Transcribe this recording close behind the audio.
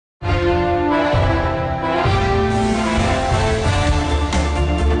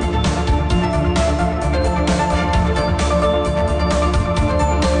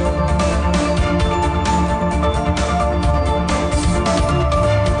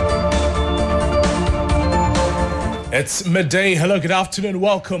It's midday. Hello, good afternoon.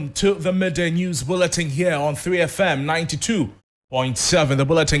 Welcome to the Midday News Bulletin here on 3FM 92.7. The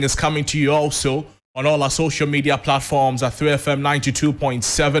bulletin is coming to you also on all our social media platforms at 3FM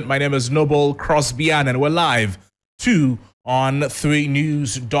 92.7. My name is Noble Crosby, Annan, and we're live too on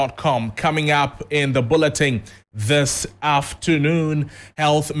 3news.com. Coming up in the bulletin this afternoon,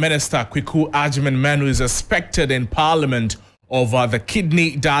 Health Minister Kweku Agyeman is expected in Parliament over the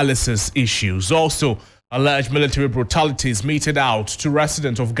kidney dialysis issues. Also, alleged military brutalities meted out to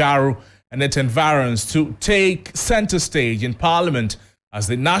residents of Garu and its environs to take center stage in Parliament as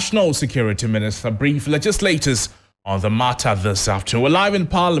the National Security Minister briefed legislators on the matter this afternoon. We're live in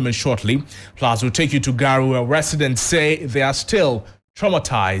Parliament shortly. Plus, we'll take you to Garu, where residents say they are still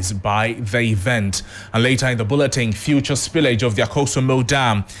traumatized by the event. And later in the bulletin, future spillage of the Akosomo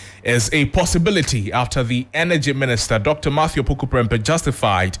Dam is a possibility after the Energy Minister, Dr. Matthew Pokuprempe,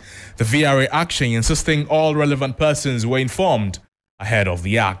 justified the VRA action, insisting all relevant persons were informed ahead of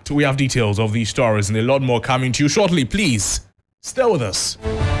the act. We have details of these stories and a lot more coming to you shortly. Please stay with us.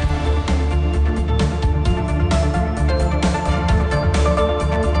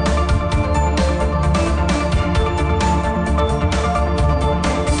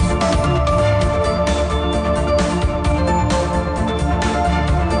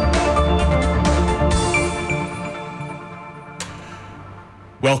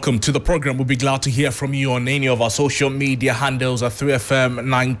 Welcome to the program. We'll be glad to hear from you on any of our social media handles at 3FM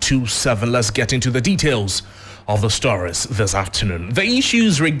 927. Let's get into the details of the stories this afternoon. The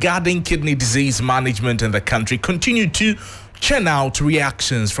issues regarding kidney disease management in the country continue to churn out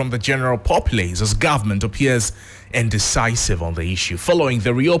reactions from the general populace as government appears indecisive on the issue following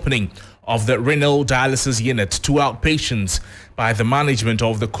the reopening of the renal dialysis unit to outpatients by the management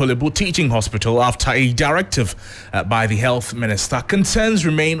of the Kolebu Teaching Hospital after a directive by the Health Minister. Concerns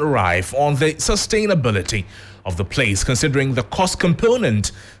remain rife on the sustainability of the place, considering the cost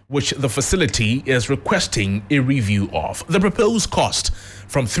component which the facility is requesting a review of. The proposed cost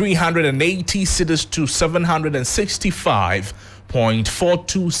from 380 cedis to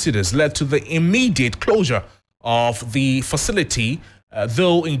 765.42 cedis led to the immediate closure of the facility,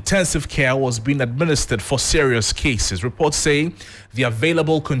 though intensive care was being administered for serious cases. Reports say the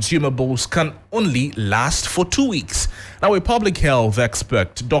available consumables can only last for 2 weeks. Now, a public health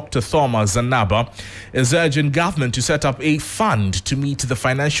expert, Dr. Thomas Zanaba, is urging government to set up a fund to meet the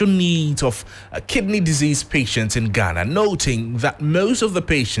financial needs of kidney disease patients in Ghana, noting that most of the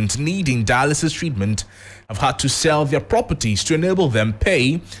patients needing dialysis treatment have had to sell their properties to enable them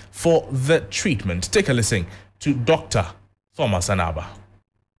pay for the treatment. Take a listen to Dr. Thomas Anaba.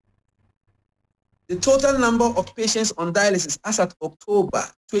 The total number of patients on dialysis as at October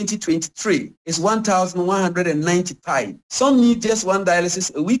 2023 is 1,195. Some need just one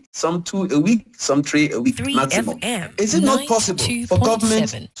dialysis a week, some 2 a week, some 3 a week maximum. Is it not possible for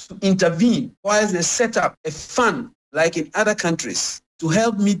government to intervene whilst they set up a fund like in other countries to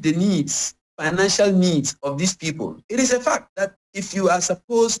help meet the needs, financial needs of these people? It is a fact that if you are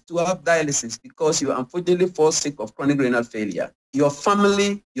supposed to have dialysis because you unfortunately fall sick of chronic renal failure, your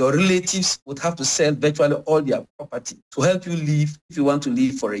family, your relatives would have to sell virtually all their property to help you live if you want to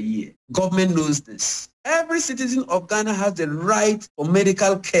live for a year. Government knows this. Every citizen of Ghana has the right for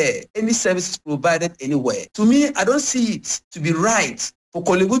medical care, any services provided anywhere. To me, I don't see it to be right for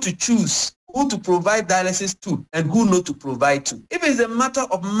Kolebu to choose who to provide dialysis to and who not to provide to. If it's a matter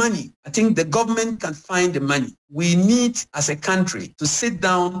of money, I think the government can find the money. We need, as a country, to sit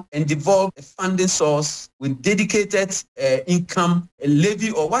down and develop a funding source with dedicated income, a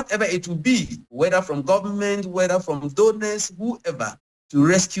levy or whatever it will be, whether from government, whether from donors, whoever, to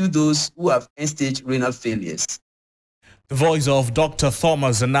rescue those who have end-stage renal failures. The voice of Dr.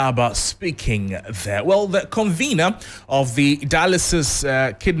 Thomas Zanaba speaking there. Well, the convener of the dialysis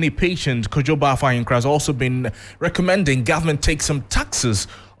kidney patient, Kojoba Afayinkra, has also been recommending government take some taxes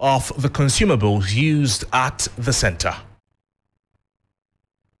off the consumables used at the center.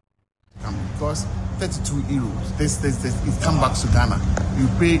 Because 32 euros, it comes back to Ghana. You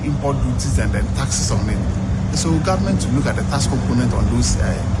pay import duties and then taxes on it. So government to look at the tax component on these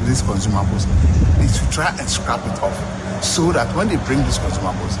consumables. They should try and scrap it off so that when they bring these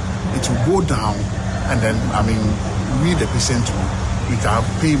consumables, it will go down and then, we the patient, we can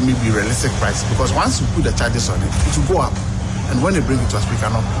pay maybe realistic price, because once you put the charges on it, it will go up. And when they bring it to us, we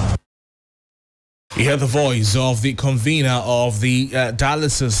cannot. You hear the voice of the convener of the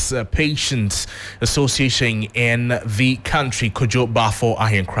Dialysis Patients Association in the country, Kojo Bafo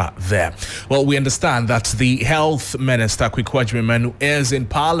Ahenkra there. Well, we understand that the Health Minister, Kwame Manu, is in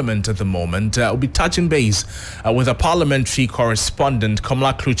Parliament at the moment. We'll be touching base with a parliamentary correspondent,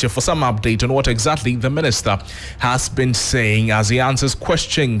 Komla Kluche, for some update on what exactly the Minister has been saying as he answers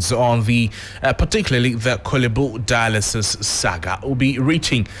questions on the, particularly the Kolebu dialysis saga. We'll be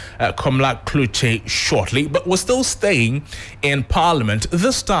reaching Komla Kluche shortly, but we're still staying in Parliament,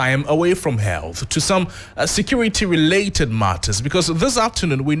 this time away from health, to some security-related matters, because this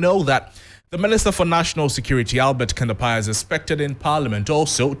afternoon we know that the Minister for National Security, Albert Kandapaya, is expected in Parliament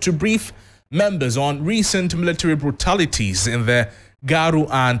also to brief members on recent military brutalities in the Garu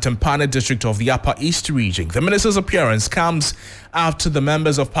and Tempane district of the Upper East region. The Minister's appearance comes after the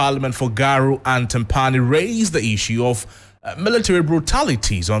members of Parliament for Garu and Tempane raised the issue of military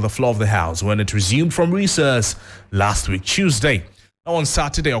brutalities on the floor of the House when it resumed from recess last week, Tuesday. Now, on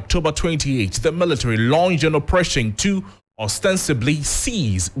Saturday, October 28, the military launched an operation to ostensibly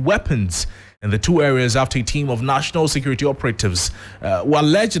seize weapons in the two areas after a team of national security operatives were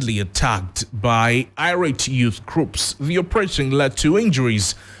allegedly attacked by irate youth groups. The operation led to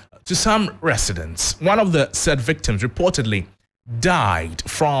injuries to some residents. One of the said victims reportedly died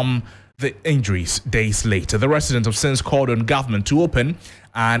from the injuries days later. The residents have since called on government to open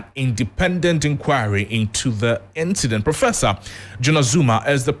an independent inquiry into the incident. Professor John Azuma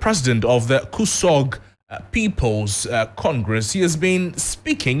is the president of the Kusog People's Congress. He has been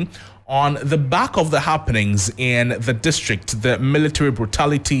speaking on the back of the happenings in the district, the military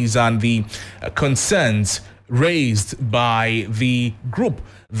brutalities and the concerns raised by the group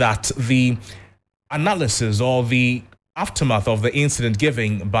that the analysis or the aftermath of the incident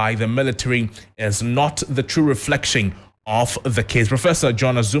given by the military is not the true reflection of the case. Professor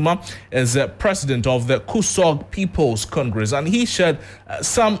John Azuma is president of the Kusog People's Congress, and he shared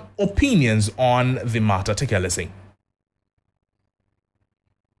some opinions on the matter. Take a listen.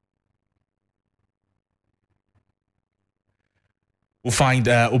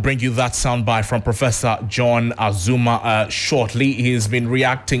 We'll bring you that soundbite from Professor John Azuma shortly. He's been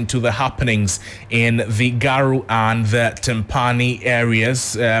reacting to the happenings in the Garu and the Tempane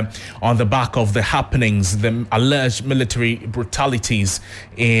areas on the back of the happenings, the alleged military brutalities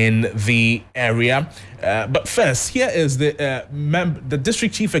in the area. But first, here is the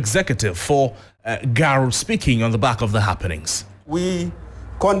district chief executive for Garu speaking on the back of the happenings. We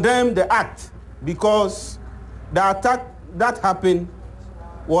condemn the act because the attack that happened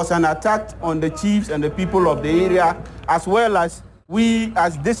was an attack on the chiefs and the people of the area, as well as we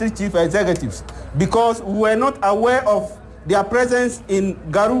as district chief executives, because we were not aware of their presence in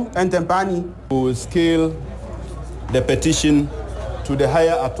Garu and Tempane. We will scale the petition to the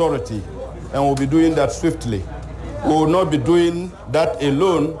higher authority, and we'll be doing that swiftly. We will not be doing that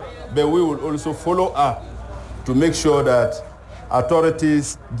alone, but we will also follow up to make sure that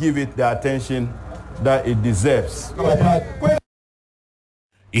authorities give it the attention that it deserves.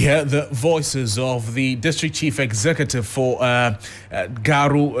 You hear the voices of the district chief executive for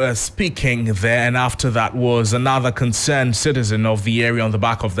Garu speaking there, and after that was another concerned citizen of the area on the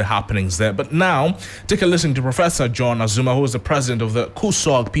back of the happenings there. But now, take a listen to Professor John Azuma, who is the president of the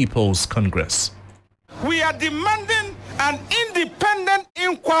Kusog People's Congress. We are demanding an independent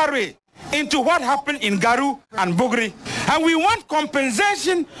inquiry into what happened in Garu and Bugri. And we want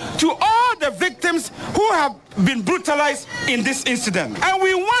compensation to all the victims who have been brutalized in this incident. And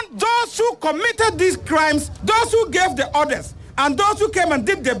we want those who committed these crimes, those who gave the orders, and those who came and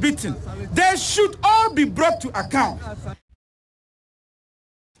did the beating, they should all be brought to account.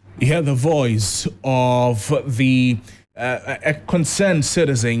 You hear the voice of the a concerned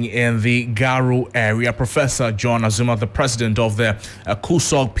citizen in the Garu area, Professor John Azuma, the president of the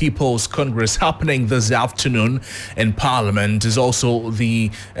Kusog People's Congress, happening this afternoon in Parliament, is also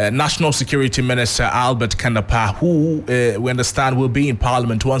the National Security Minister, Albert Kandapaya, who we understand will be in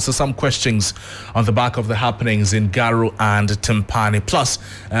Parliament to answer some questions on the back of the happenings in Garu and Tempane. Plus,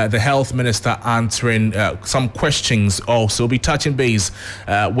 the Health Minister answering some questions also. We'll be touching base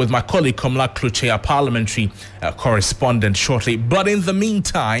with my colleague, Komla Kluche, a parliamentary correspondent, shortly. But in the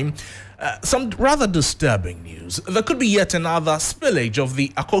meantime, some rather disturbing news. There could be yet another spillage of the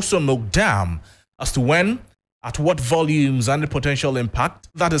Akoso Milk Dam. As to when, at what volumes, and the potential impact,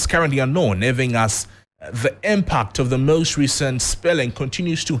 that is currently unknown, even as the impact of the most recent spilling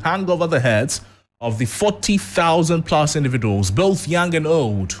continues to hang over the heads of the 40,000 plus individuals, both young and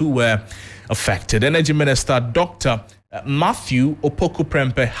old, who were affected. Energy Minister Dr. Matthew Opoku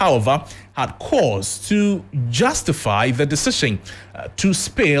Prempeh, however, had cause to justify the decision to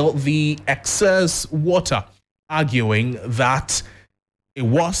spill the excess water, arguing that it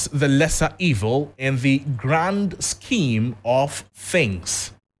was the lesser evil in the grand scheme of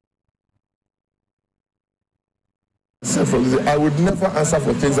things. I would never answer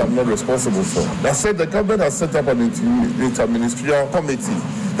for things I'm not responsible for. I said the government has set up an interministerial committee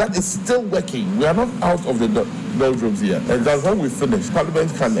that is still working. We are not out of the doldrums yet. And that's when we finish.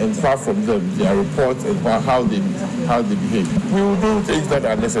 Parliament can inquire from them their reports and how they behave. We will do things that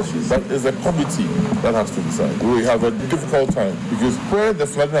are necessary, but it's a committee that has to decide. We have a difficult time because where the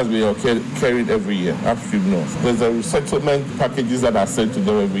flooding has been carried every year, upstream north, there's a resettlement packages that are sent to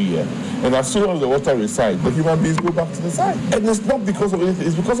them every year. And as soon as the water resides, the human beings go back to the site. And it's not because of anything,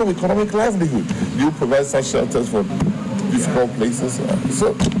 it's because of economic livelihood. You provide such shelters for difficult places.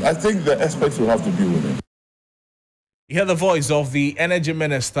 So I think the experts will have to deal with it. You hear the voice of the Energy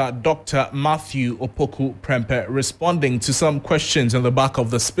Minister, Dr. Matthew Opoku Prempeh, responding to some questions on the back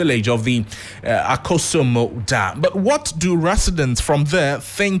of the spillage of the Akosombo Dam. But what do residents from there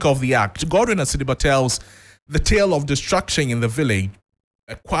think of the act? Godwin Asidiba tells the tale of destruction in the village,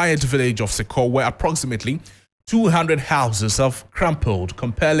 a quiet village of Sekor, where approximately 200 houses have crumpled,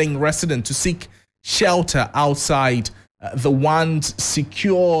 compelling residents to seek shelter outside the once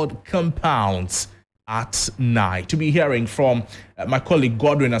secured compounds at night. To be hearing from my colleague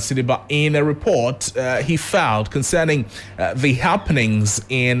Godwin Asidiba in a report he filed concerning the happenings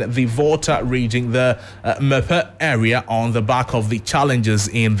in the Volta region, the Mepe area, on the back of the challenges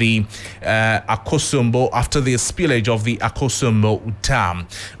in the Akosombo after the spillage of the Akosombo Dam.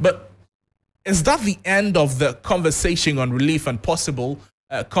 But is that the end of the conversation on relief and possible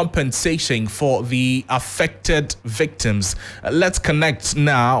compensation for the affected victims? Let's connect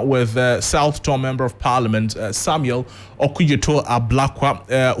now with South Tom Member of Parliament Samuel Okudzeto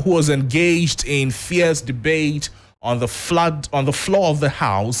Ablakwa, who was engaged in fierce debate on the floor of the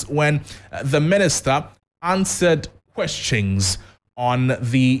House when the minister answered questions on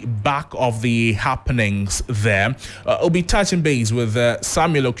the back of the happenings there. We'll be touching base with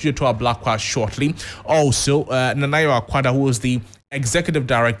Samuel Okudzeto Ablakwa shortly. Also, Nanayo Akwada, who is the Executive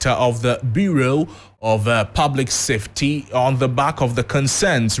Director of the Bureau of Public Safety, on the back of the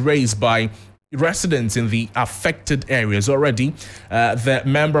concerns raised by residents in the affected areas. Already, the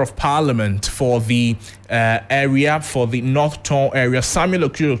Member of Parliament for the area, for the North Town area, Samuel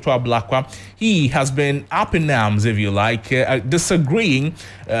Okudzeto Ablakwa, he has been up in arms, if you like, disagreeing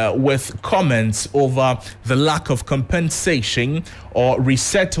with comments over the lack of compensation or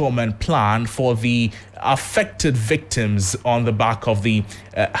resettlement plan for the affected victims on the back of the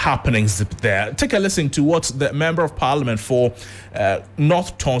happenings there. Take a listen to what the Member of Parliament for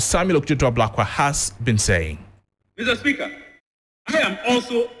North Town, Samuel Okudzeto Ablakwa, has been saying. Mr. Speaker, I am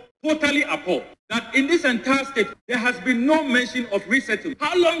also totally appalled that in this entire state, there has been no mention of resettlement.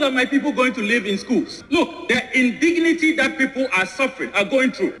 How long are my people going to live in schools? Look, the indignity that people are suffering, are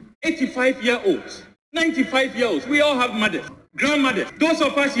going through. 85-year-olds, 95-year-olds, we all have mothers, grandmothers. Those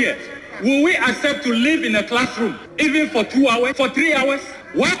of us here, will we accept to live in a classroom even for 2 hours, for 3 hours?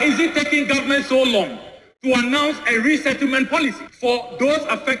 Why is it taking government so long to announce a resettlement policy for those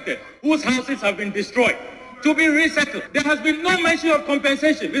affected whose houses have been destroyed to be resettled? There has been no mention of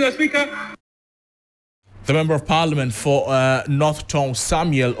compensation, Mr. Speaker. The Member of Parliament for North Town,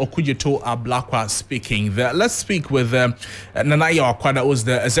 Samuel Okudzeto Ablakwa, speaking there. Let's speak with Nanayo Akwada, who is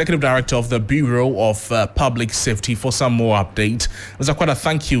the Executive Director of the Bureau of Public Safety, for some more update. Mr. Akwada,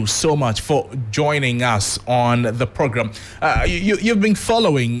 thank you so much for joining us on the program. You've been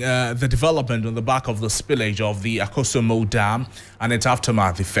following the development on the back of the spillage of the Akosombo Dam and its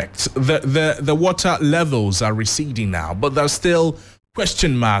aftermath effects. The water levels are receding now, but there's still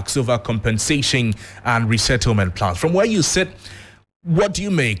question marks over compensation and resettlement plans. From where you sit, what do you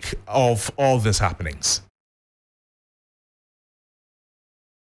make of all these happenings?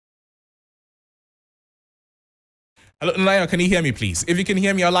 Hello, Naya, can you hear me, please? If you can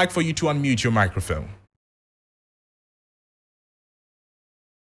hear me, I'd like for you to unmute your microphone.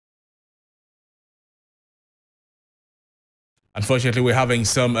 Unfortunately, we're having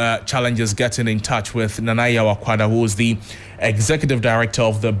some challenges getting in touch with Nanayo Akwada, who is the Executive Director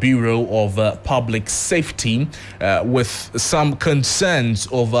of the Bureau of Public Safety, with some concerns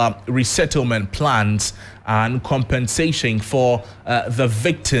over resettlement plans and compensation for the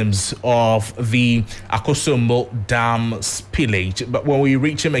victims of the Akosombo Dam spillage. But when we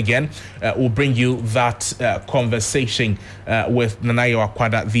reach him again, we'll bring you that conversation with Nanayo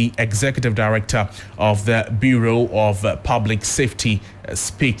Akwada, the Executive Director of the Bureau of Public Safety,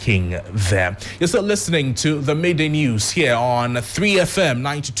 speaking there. You're still listening to the Midday News here on 3FM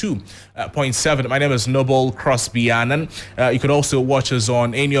 92.7. My name is Noble Crosby Annan. You could also watch us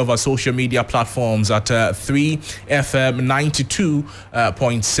on any of our social media platforms at 3FM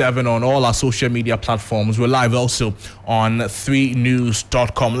 92.7 on all our social media platforms. We're live also on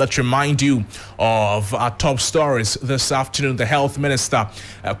 3news.com. Let's remind you of our top stories this afternoon. The Health Minister,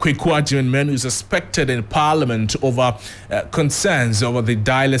 Kweku Agyeman, is expected in Parliament over concerns over the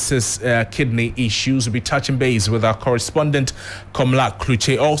dialysis kidney issues. We'll be touching base with our correspondent, Komla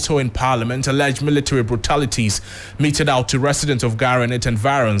Kluche. Also in Parliament, alleged military brutalities meted out to residents of Garra and its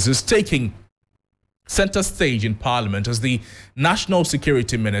environs is taking center stage in Parliament as the National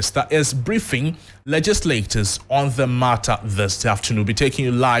Security Minister is briefing legislators on the matter this afternoon. We'll be taking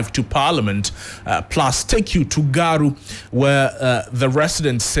you live to Parliament, plus take you to Garu, where the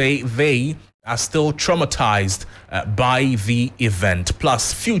residents say they are still traumatized by the event,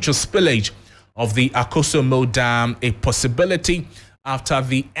 plus future spillage of the Akosomo Dam, a possibility after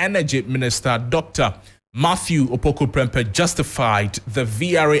the Energy Minister, Dr. Matthew Opoku-Prempeh, justified the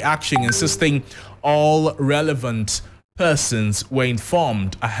VRA action, insisting all relevant persons were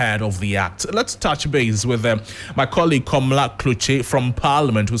informed ahead of the act. Let's touch base with my colleague Komla Kluche from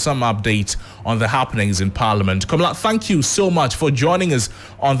Parliament with some update on the happenings in Parliament. Komla, thank you so much for joining us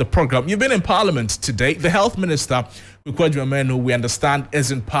on the program. You've been in Parliament today. The Health Minister, Kweku Agyeman, who we understand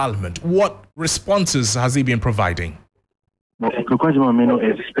is in Parliament. What responses has he been providing? Kweku Agyeman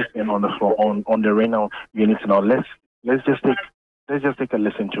is speaking on the floor on the renal unit now. Let's just take a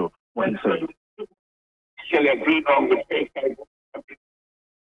listen to what he's saying. Agreed on the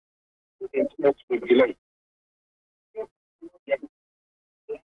delay.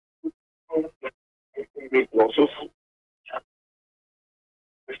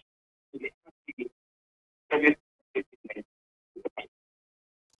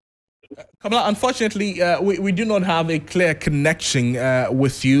 Kamala, unfortunately, we do not have a clear connection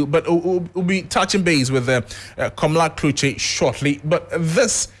with you, but we'll be touching base with Komla Kluche shortly. But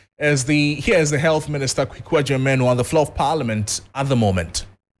here is the Health Minister, Kweku Agyeman, on the floor of Parliament at the moment.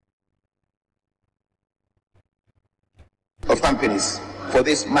 Of companies for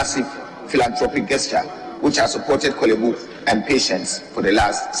this massive philanthropic gesture, which has supported Kolebu and patients for the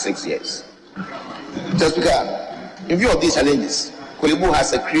last 6 years. Mr. Speaker, in view of these challenges, Kolebu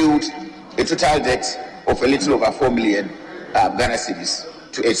has accrued a total debt of a little over 4 million Ghana cedis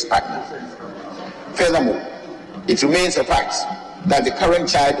to its partner. Furthermore, it remains a fact that the current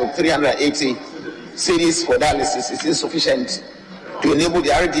charge of 380 cedis for dialysis is insufficient to enable the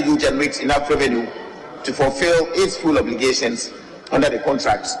RDU generate enough revenue to fulfill its full obligations under the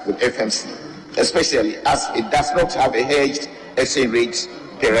contract with FMC, especially as it does not have a hedged exchange rate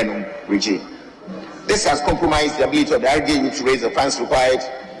per annum regime. This has compromised the ability of the RDU to raise the funds required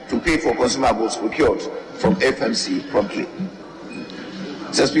to pay for consumables procured from FMC promptly.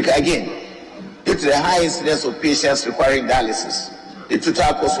 Mr. Speaker, again, due to the high incidence of patients requiring dialysis, the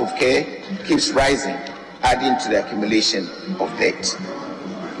total cost of care keeps rising, adding to the accumulation of debt.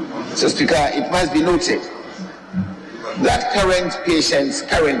 Mr. Speaker, it must be noted that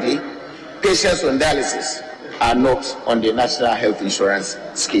currently patients on dialysis are not on the National Health Insurance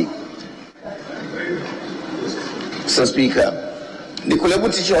Scheme. Mr. Speaker, the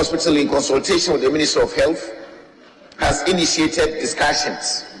Kolebu Teaching Hospital, in consultation with the Minister of Health, has initiated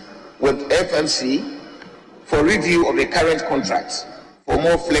discussions with FMC for review of the current contract for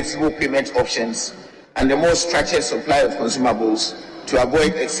more flexible payment options and a more structured supply of consumables to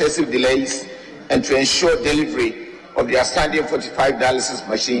avoid excessive delays and to ensure delivery of the outstanding 45 dialysis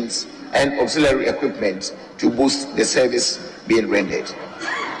machines and auxiliary equipment to boost the service being rendered.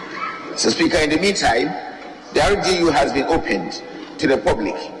 Mr. Speaker, in the meantime, the RGU has been opened to the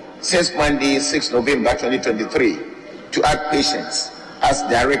public since Monday, 6 November 2023, to add patients as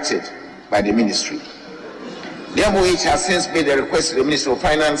directed by the ministry. The MOH has since made a request to the Minister of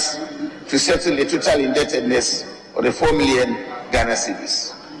Finance to settle the total indebtedness of the 4 million Ghana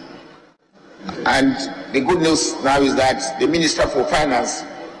cedis. And the good news now is that the Minister for Finance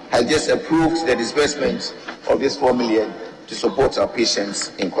has just approved the disbursement of this 4 million to support our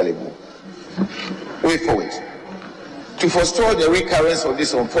patients in Kolebu. Way forward. To forestall the recurrence of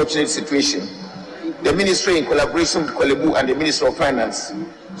this unfortunate situation, the Ministry, in collaboration with Kolebu and the Minister of Finance,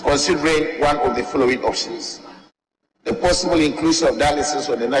 is considering one of the following options: the possible inclusion of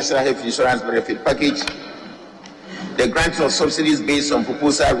dialysis on the National Health Insurance Benefit Package, the granting of subsidies based on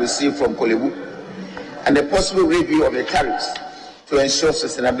proposal received from Kolebu, and the possible review of the tariffs to ensure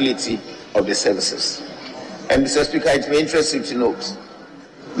sustainability of the services. And Mr. Speaker, it may interest you to note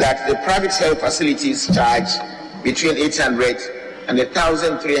that the private health facilities charge between 800 and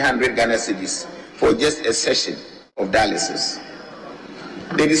 1,300 Ghana cedis for just a session of dialysis.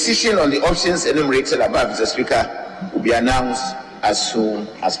 The decision on the options enumerated above, Mr. Speaker, will be announced as soon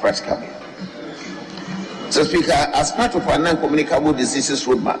as practicable. Mr. Speaker, as part of our non-communicable diseases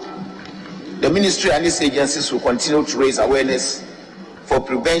roadmap, the Ministry and its agencies will continue to raise awareness for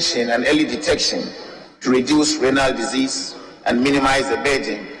prevention and early detection to reduce renal disease and minimize the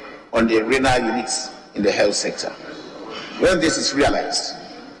burden on the renal units in the health sector. When this is realized,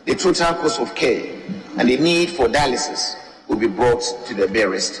 the total cost of care and the need for dialysis will be brought to the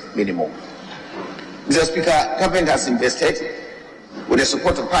barest minimum. Mr. Speaker, government has invested, with the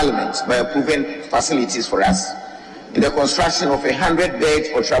support of Parliament, by approving facilities for us in the construction of a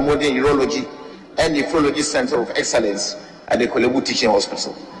 100-bed ultramodern urology and nephrology center of excellence at the Kolebu Teaching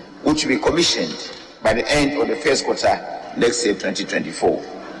Hospital, which will be commissioned by the end of the first quarter next year, 2024.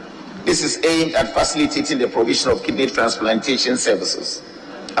 This is aimed at facilitating the provision of kidney transplantation services,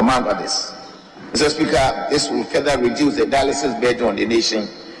 among others. Mr. Speaker, this will further reduce the dialysis burden on the nation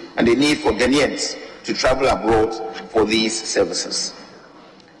and the need for Ghanaians to travel abroad for these services.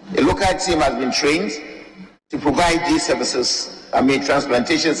 A local team has been trained to provide these services,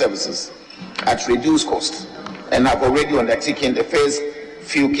 transplantation services, at reduced cost, and have already undertaken the first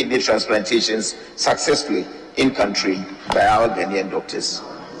few kidney transplantations successfully in country by our Ghanaian doctors.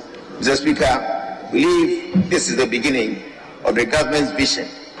 Mr. Speaker, we believe this is the beginning of the government's vision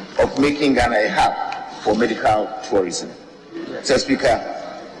of making Ghana a hub for medical tourism. Mr. Speaker,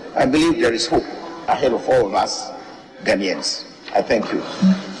 I believe there is hope ahead of all of us Ghanaians. I thank you.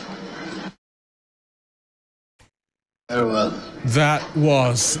 Very well. That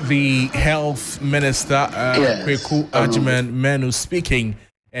was the Health Minister, Kweku Agyemang Menu, speaking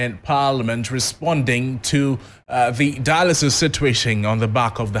in Parliament, responding to the dialysis situation on the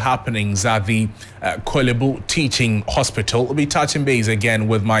back of the happenings at the Kolebu Teaching Hospital. We'll be touching base again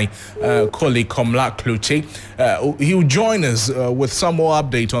with my colleague Komla Kluche. He will join us with some more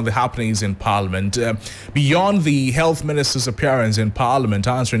update on the happenings in Parliament. Beyond the Health Minister's appearance in Parliament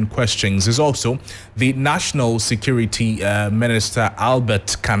answering questions is also the National Security Minister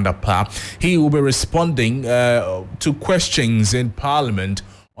Albert Kandapa. He will be responding to questions in Parliament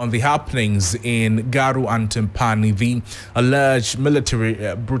on the happenings in Garu and Tempani, the alleged military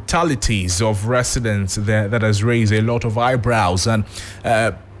brutalities of residents there that has raised a lot of eyebrows and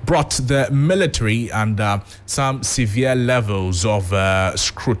brought the military under some severe levels of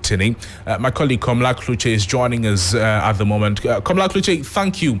scrutiny. My colleague Komla Kluche is joining us at the moment. Komla Kluche,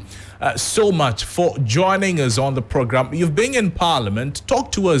 thank you so much for joining us on the program. You've been in Parliament.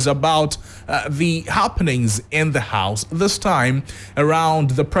 Talk to us about the happenings in the House, this time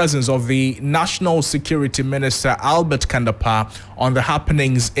around the presence of the National Security Minister Albert Kandapa on the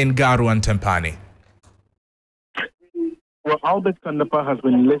happenings in Garu and Tempani. Well, Albert Kandapa has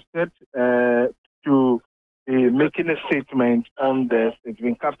been listed to be making a statement on this. It's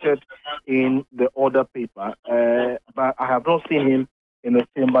been captured in the order paper, but I have not seen him in the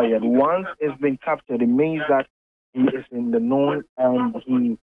chamber yet. Once it's been captured, it means that he is in the known and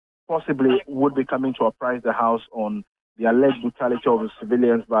he possibly would be coming to apprise the House on the alleged brutality of the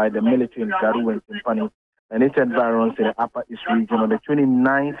civilians by the military in Garu and Timpani and its environs in the Upper East region on the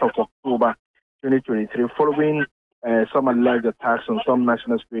 29th of October 2023, following some alleged attacks on some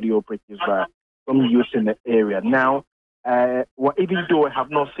national security operatives by some youth in the area. Now, even though I have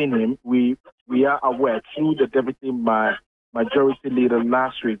not seen him, we are aware through the deputy majority leader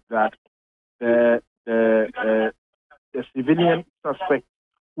last week that the civilian suspects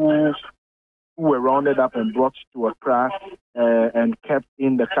who were rounded up and brought to Accra and kept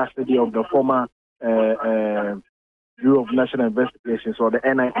in the custody of the former Bureau of National Investigations, or the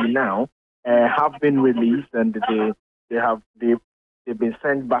NIB now, have been released and they've been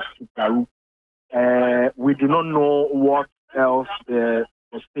sent back to Peru. We do not know what else the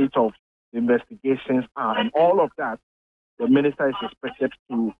state of the investigations are, and all of that the minister is expected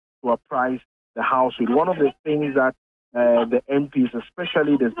to apprise the House with. One of the things that the MPs,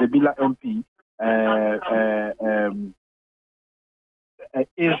 especially the Zebila MP,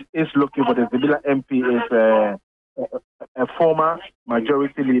 is looking for. The Zebila MP is a former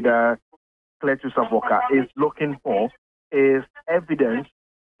majority leader, Cletus Avoka, is looking for is evidence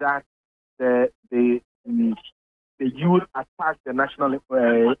that the youth attacked the national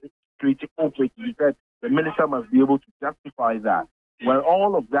security operations. That the minister must be able to justify that. Well,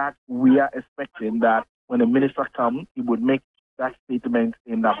 all of that, we are expecting that when the minister comes, he would make that statement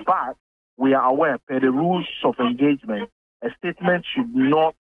in that. But we are aware, per the rules of engagement, a statement should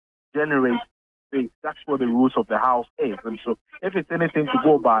not generate faith. That's what the rules of the House is. And so if it's anything to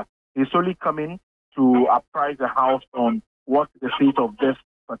go by, he's only coming to apprise the House on what the state of this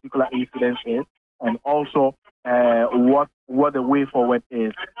particular incident is, and also what the way forward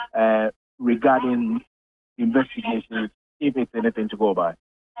is regarding investigations, if it's anything to go by.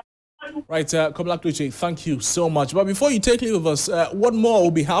 Right, Kobla Kluche, thank you so much. But before you take leave of us, what more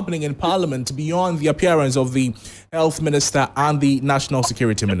will be happening in Parliament beyond the appearance of the Health Minister and the National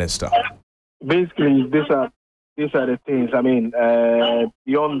Security Minister? Basically, these are the things. I mean,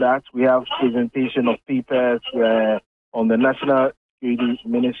 beyond that, we have presentation of papers on the National Security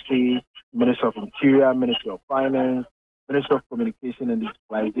Ministry, Ministry of Interior, Ministry of Finance, Ministry of Communication and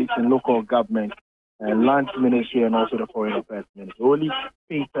Digitalization, local government, Land Ministry, and also the Foreign Affairs Ministry. Only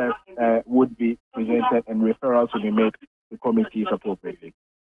papers would be presented and referrals will be made to committees appropriately.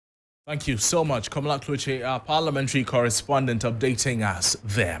 Thank you so much, Kamala Kluche, our parliamentary correspondent, updating us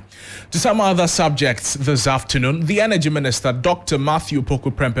there. To some other subjects this afternoon, the Energy Minister, Dr. Matthew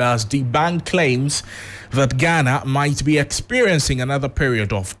Opoku-Prempeh, has debunked claims that Ghana might be experiencing another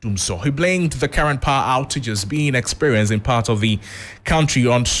period of doomsday. He blamed the current power outages being experienced in parts of the country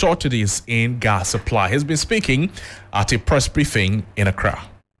on shortages in gas supply. He's been speaking at a press briefing in Accra.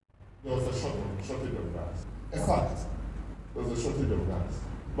 There was a shortage of gas. In fact, there was a shortage of gas.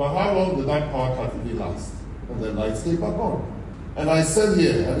 But how long did that power cut really last? And the lights came back on. And I said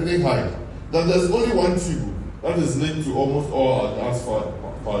here, I didn't hide, that there's only one tube that is linked to almost all our gas-fired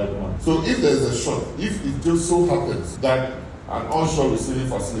plants. So if there's a short, if it just so happens that an onshore receiving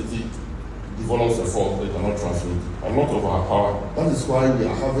facility develops a fault, they cannot transmit a lot of our power. That is why we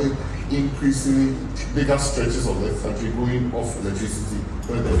are having increasingly bigger stretches of the country going off electricity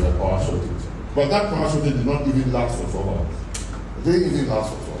when there's a power shortage. But that power shortage did not even last for 12 hours. They even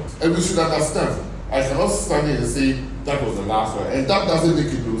last for 12 hours. And we should understand, I cannot stand here and say that was the last one, and that doesn't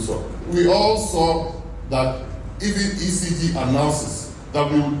make it do so. We all saw that even ECG announces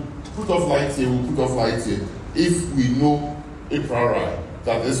that we will put off light here, if we know a priori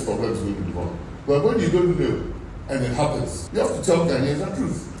that this problem is going to develop. But when you don't know, and it happens, you have to tell Ghanaians the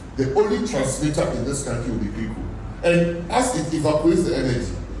truth. The only transmitter in this country will be people. And as it evaporates the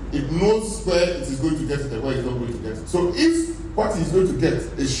energy, it knows where it is going to get it and where it's not going to get it. So if what he's going to get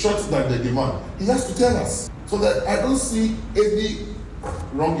is short than the demand, he has to tell us. So that I don't see any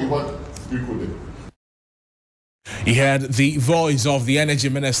wrong in what people did. He had the voice of the Energy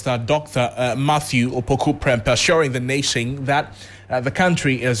Minister, Dr. Matthew Opoku-Prempeh, assuring the nation that the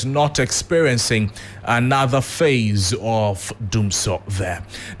country is not experiencing another phase of doomsday there.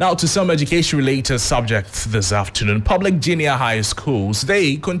 Now to some education-related subjects this afternoon. Public junior high schools,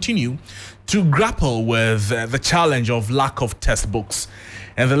 they continue to grapple with the challenge of lack of textbooks.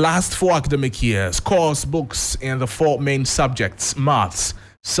 In the last 4 academic years, course books in the 4 main subjects, maths,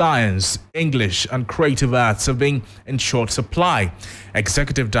 science, English, and creative arts, have been in short supply.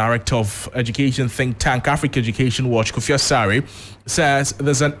 Executive Director of Education think tank Africa Education Watch, Kofi Asare, says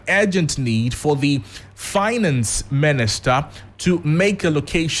there's an urgent need for the Finance Minister to make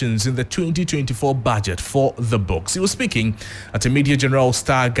allocations in the 2024 budget for the books. He was speaking at a Media General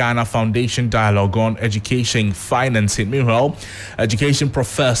Star Ghana Foundation dialogue on education financing. Meanwhile, education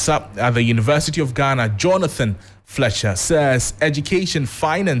professor at the University of Ghana, Jonathan Fletcher, says education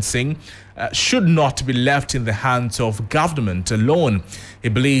financing should not be left in the hands of government alone. He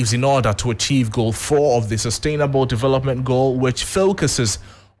believes in order to achieve Goal 4 of the Sustainable Development Goal, which focuses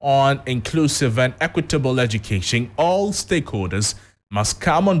on inclusive and equitable education, all stakeholders must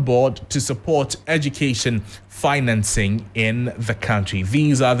come on board to support education financing in the country.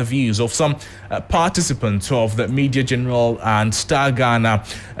 These are the views of some participants of the Media General and Star Ghana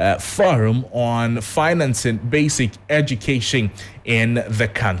Forum on financing basic education in the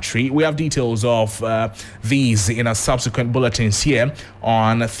country. We have details of these in our subsequent bulletins here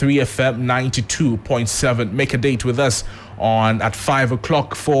on 3FM 92.7. Make a date with us on at 5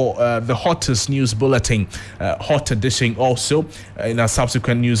 o'clock for the hottest news bulletin, hot edition also in our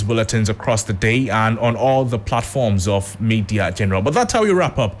subsequent news bulletins across the day and on all the platforms of Media General. But that's how we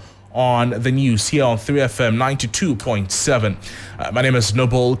wrap up on the news here on 3FM 92.7. My name is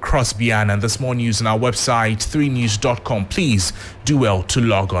Noble Crosby, and there's more news on our website 3news.com. Please do well to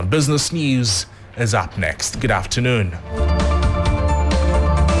log on. Business News is up next. Good afternoon.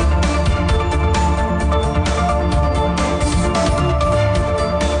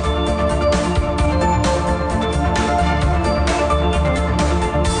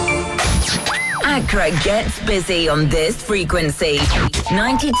 Accra gets busy on this frequency.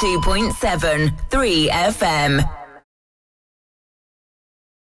 92.7 3FM.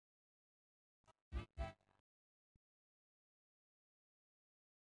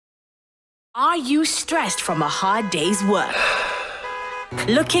 Are you stressed from a hard day's work?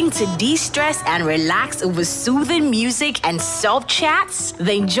 Looking to de-stress and relax over soothing music and soft chats?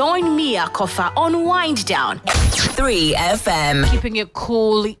 Then join Mia Kofa on Wind Down. 3FM. Keeping it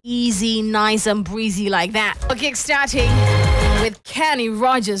cool, easy, nice and breezy like that. Okay, starting with Kenny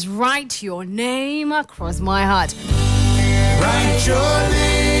Rogers. Write your name across my heart. Write your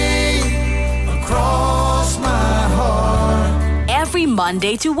name across my heart. Every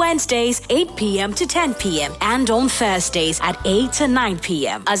Monday to Wednesdays, 8 p.m. to 10 p.m. and on Thursdays at 8 to 9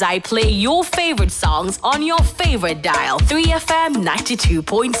 p.m. as I play your favorite songs on your favorite dial. 3FM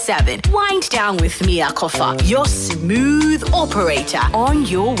 92.7. Wind Down with Mia Kofa, your smooth operator on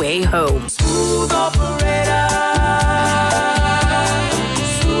your way home. Smooth operator.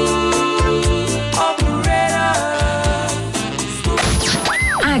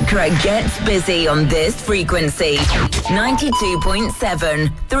 Accra gets busy on this frequency. 92.7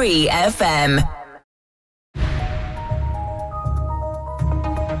 3FM.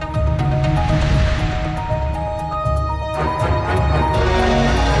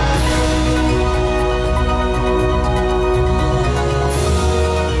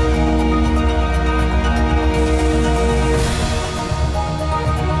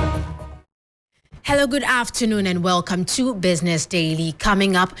 Hello, good afternoon and welcome to Business Daily.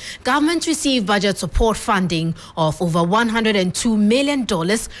 Coming up, government received budget support funding of over $102 million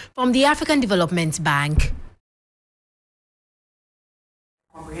from the African Development Bank.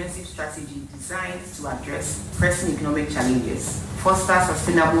 Comprehensive strategy designed to address pressing economic challenges, foster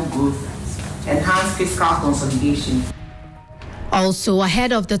sustainable growth, enhance fiscal consolidation. Also,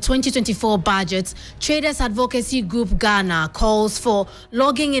 ahead of the 2024 budget, Traders Advocacy Group Ghana calls for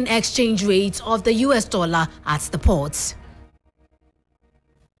logging in exchange rates of the US dollar at the ports.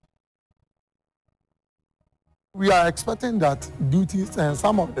 We are expecting that duties and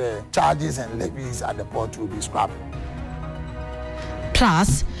some of the charges and levies at the port will be scrapped.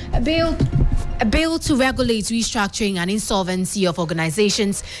 Plus, a bill to regulate restructuring and insolvency of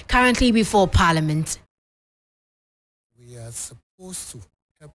organizations currently before Parliament. We are supposed to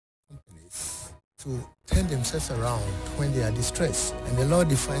help companies to turn themselves around when they are distressed. And the law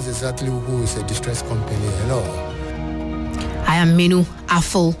defines exactly who is a distressed company and all. I am Minu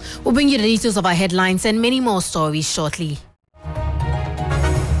Aful. We'll bring you the details of our headlines and many more stories shortly.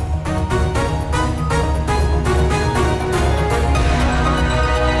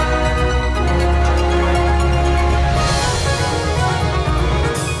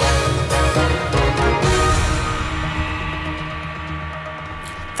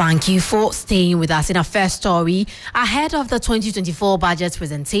 Thank you for staying with us in our first story. Ahead of the 2024 budget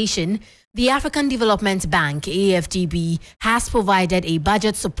presentation, the African Development Bank, AFDB, has provided a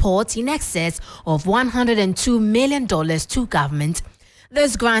budget support in excess of $102 million to government.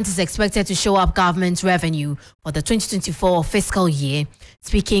 This grant is expected to show up government revenue for the 2024 fiscal year.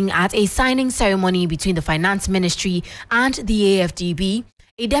 Speaking at a signing ceremony between the Finance Ministry and the AFDB,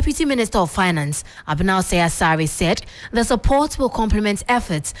 a Deputy Minister of Finance, Abnao Asare, said the support will complement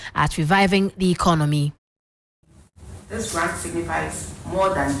efforts at reviving the economy. This grant signifies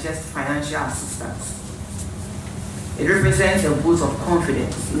more than just financial assistance. It represents a vote of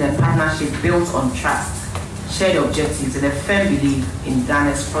confidence in a partnership built on trust, shared objectives, and a firm belief in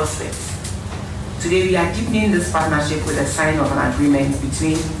Ghana's prospects. Today, we are deepening this partnership with the signing of an agreement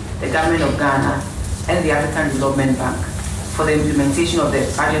between the Government of Ghana and the African Development Bank for the implementation of the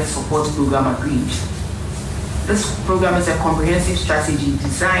budget support program agreed. This program is a comprehensive strategy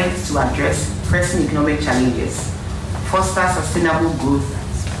designed to address pressing economic challenges, foster sustainable growth,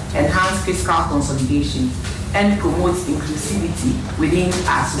 enhance fiscal consolidation, and promote inclusivity within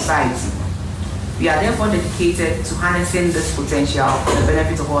our society. We are therefore dedicated to harnessing this potential for the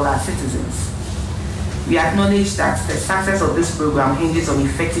benefit of all our citizens. We acknowledge that the success of this program hinges on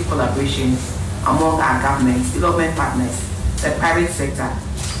effective collaboration among our governments, development partners, the private sector,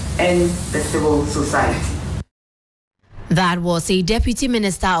 and the civil society. That was a Deputy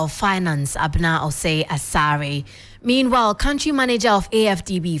Minister of Finance, Abna Osei Asare. Meanwhile, country manager of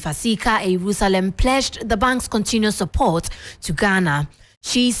AFDB, Fasika Jerusalem, pledged the bank's continued support to Ghana.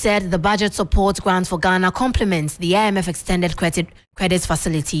 She said the budget support grant for Ghana complements the IMF extended credit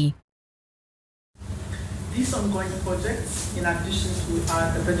facility. These ongoing projects, in addition to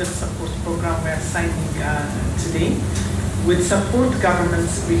the budget support program we are signing today, will support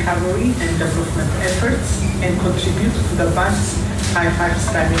government's recovery and development efforts and contribute to the bank's 5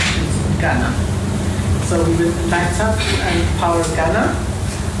 dimensions in Ghana. So we will light up and power Ghana,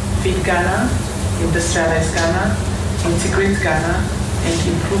 feed Ghana, industrialize Ghana, integrate Ghana, and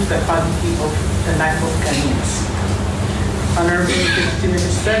improve the quality of the life of Ghanaians. Honorable Deputy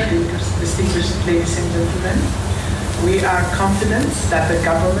Minister, distinguished ladies and gentlemen, We are confident that the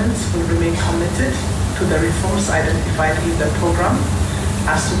government will remain committed to the reforms identified in the program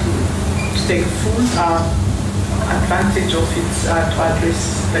as to take full advantage of it to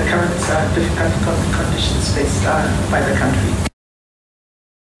address the current difficult economic conditions faced by the country.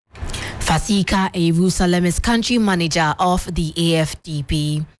 Fasika Jerusalem is country manager of the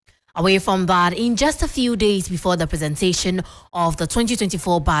AFDB. Away from that, in just a few days before the presentation of the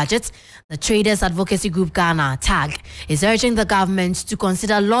 2024 budget, the Traders Advocacy Group Ghana, TAG, is urging the government to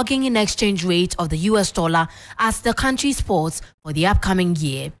consider logging in exchange rate of the US dollar as the country's ports for the upcoming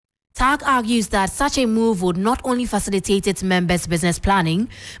year. TAG argues that such a move would not only facilitate its members' business planning,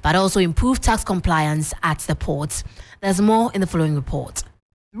 but also improve tax compliance at the ports. There's more in the following report.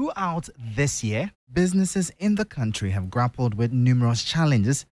 Throughout this year, businesses in the country have grappled with numerous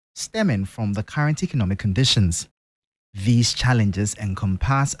challenges stemming from the current economic conditions. These challenges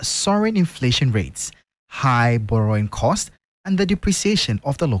encompass soaring inflation rates, high borrowing costs, and the depreciation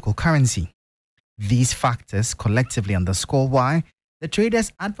of the local currency. These factors collectively underscore why the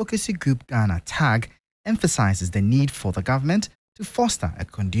Traders Advocacy Group Ghana, TAG, emphasizes the need for the government to foster a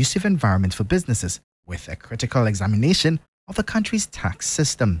conducive environment for businesses with a critical examination of the country's tax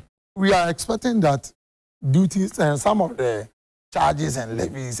system. We are expecting that duties and some of the charges and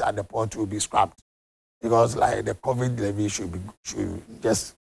levies at the port will be scrapped, because like the COVID levy should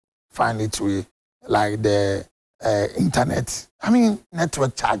just find its way, like the internet,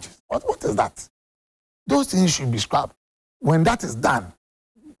 network charges. What is that? Those things should be scrapped. When that is done,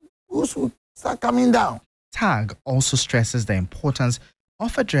 those will start coming down. TAG also stresses the importance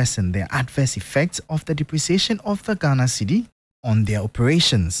of addressing the adverse effects of the depreciation of the Ghana cedi on their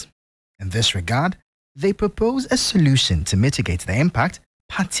operations. In this regard, they propose a solution to mitigate the impact,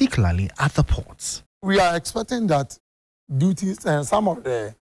 particularly at the ports. We are expecting that duties and some of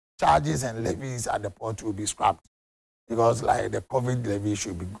the charges and levies at the port will be scrapped, because like the COVID levy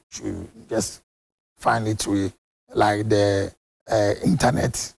should just find its way, like the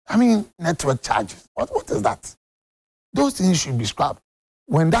internet, network charges. What is that? Those things should be scrapped.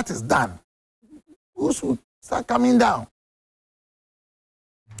 When that is done, those will start coming down.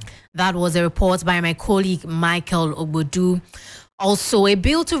 That was a report by my colleague Michael Obodu. Also, a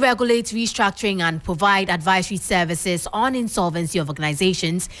bill to regulate restructuring and provide advisory services on insolvency of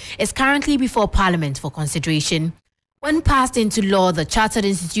organizations is currently before Parliament for consideration. When passed into law, the Chartered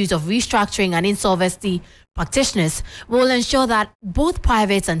Institute of Restructuring and Insolvency Practitioners will ensure that both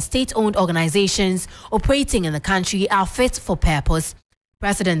private and state-owned organizations operating in the country are fit for purpose.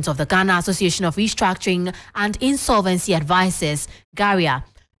 President of the Ghana Association of Restructuring and Insolvency Advisors, GARIA,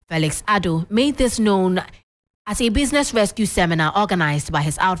 Felix Addo, made this known at a business rescue seminar organized by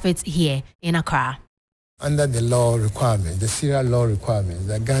his outfit here in Accra. Under the law requirements, the serial law requirements,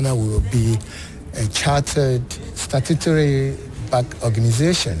 that Ghana will be a chartered statutory backed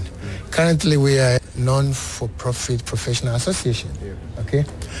organization. Currently, we are a non-for-profit professional association. Okay,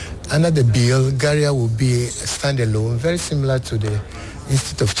 under the bill, GARIA will be a standalone, very similar to the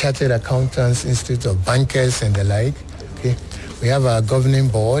Institute of Chartered Accountants, Institute of Bankers, and the like. Okay, we have our governing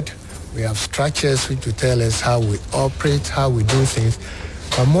board. We have structures which will tell us how we operate, how we do things.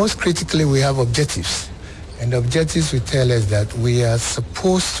 But most critically, we have objectives. And the objectives will tell us that we are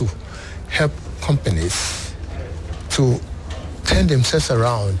supposed to help companies to turn themselves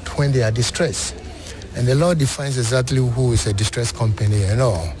around when they are distressed. And the law defines exactly who is a distressed company and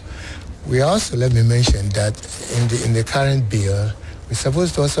all. We also, let me mention that in the current bill, we're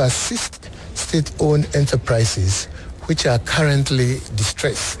supposed to also assist state-owned enterprises which are currently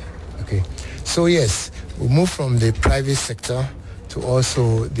distressed. Okay. So yes, we move from the private sector to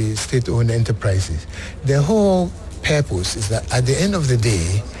also the state-owned enterprises. The whole purpose is that at the end of the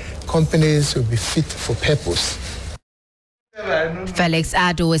day, companies will be fit for purpose. Felix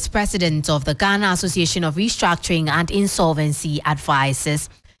Addo is president of the Ghana Association of Restructuring and Insolvency Advisors.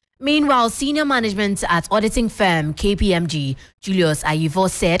 Meanwhile, senior management at auditing firm KPMG, Julius Ayivo,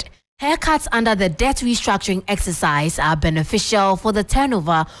 said haircuts under the debt restructuring exercise are beneficial for the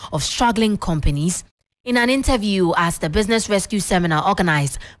turnover of struggling companies. In an interview at the business rescue seminar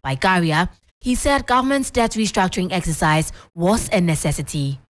organized by GARIA, he said government's debt restructuring exercise was a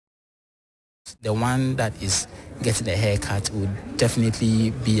necessity. The one that is getting a haircut would definitely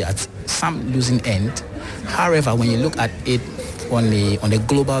be at some losing end. However, when you look at it on a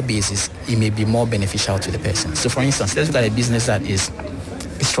global basis, it may be more beneficial to the person. So for instance, let's look at a business that is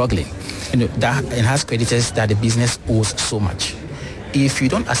struggling. That it has creditors that the business owes so much. If you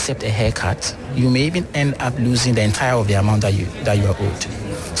don't accept a haircut, you may even end up losing the entire of the amount that you are owed.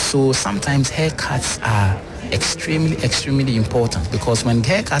 So sometimes haircuts are extremely important, because when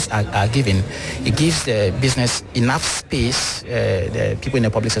haircuts are given, it gives the business enough space. The people in the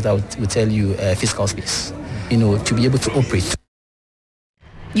public sector will tell you fiscal space, to be able to operate.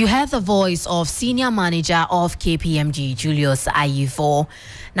 You heard the voice of Senior Manager of KPMG, Julius Ayifo.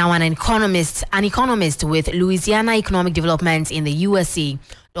 Now, an economist with Louisiana Economic Development in the USA,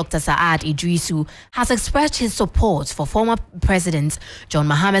 Dr. Saad Idrisu, has expressed his support for former President John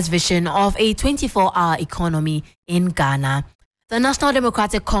Mahama's vision of a 24-hour economy in Ghana. The National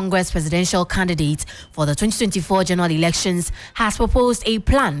Democratic Congress presidential candidate for the 2024 general elections has proposed a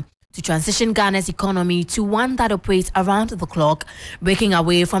plan to transition Ghana's economy to one that operates around the clock, breaking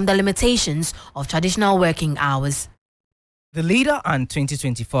away from the limitations of traditional working hours. The leader and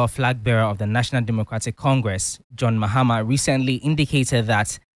 2024 flag bearer of the National Democratic Congress, John Mahama, recently indicated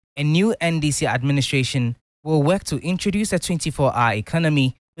that a new NDC administration will work to introduce a 24-hour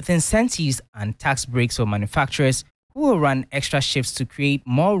economy with incentives and tax breaks for manufacturers who will run extra shifts to create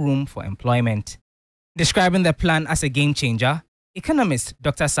more room for employment. Describing the plan as a game changer, economist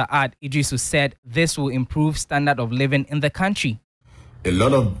Dr. Saad Idrisu said this will improve standard of living in the country. A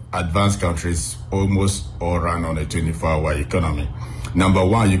lot of advanced countries almost all run on a 24-hour economy. Number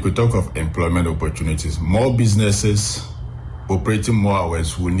one, you could talk of employment opportunities. More businesses operating more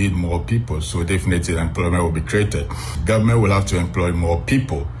hours will need more people, so definitely employment will be created. Government will have to employ more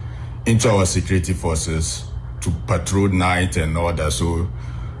people into our security forces to patrol night and all that, so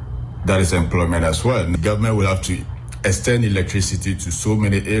that is employment as well. The government will have to extend electricity to so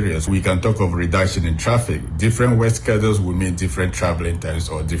many areas. We can talk of reduction in traffic. Different work schedules will mean different traveling times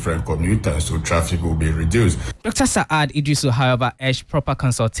or different commute times, so traffic will be reduced. Dr. Saad Idrisu, however, urged proper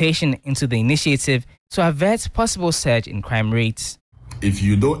consultation into the initiative to avert possible surge in crime rates. If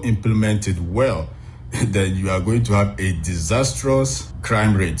you don't implement it well, then you are going to have a disastrous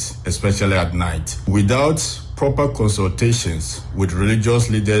crime rate, especially at night. Without proper consultations with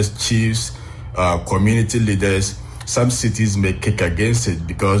religious leaders, chiefs, community leaders, some cities may kick against it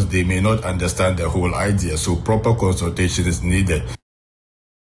because they may not understand the whole idea. So proper consultation is needed.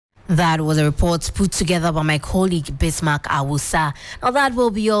 That was a report put together by my colleague Bismarck Awusa. Now that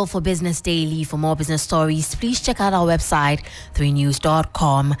will be all for Business Daily. For more business stories, please check out our website,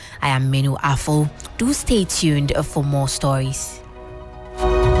 3news.com. I am Menu Afo. Do stay tuned for more stories.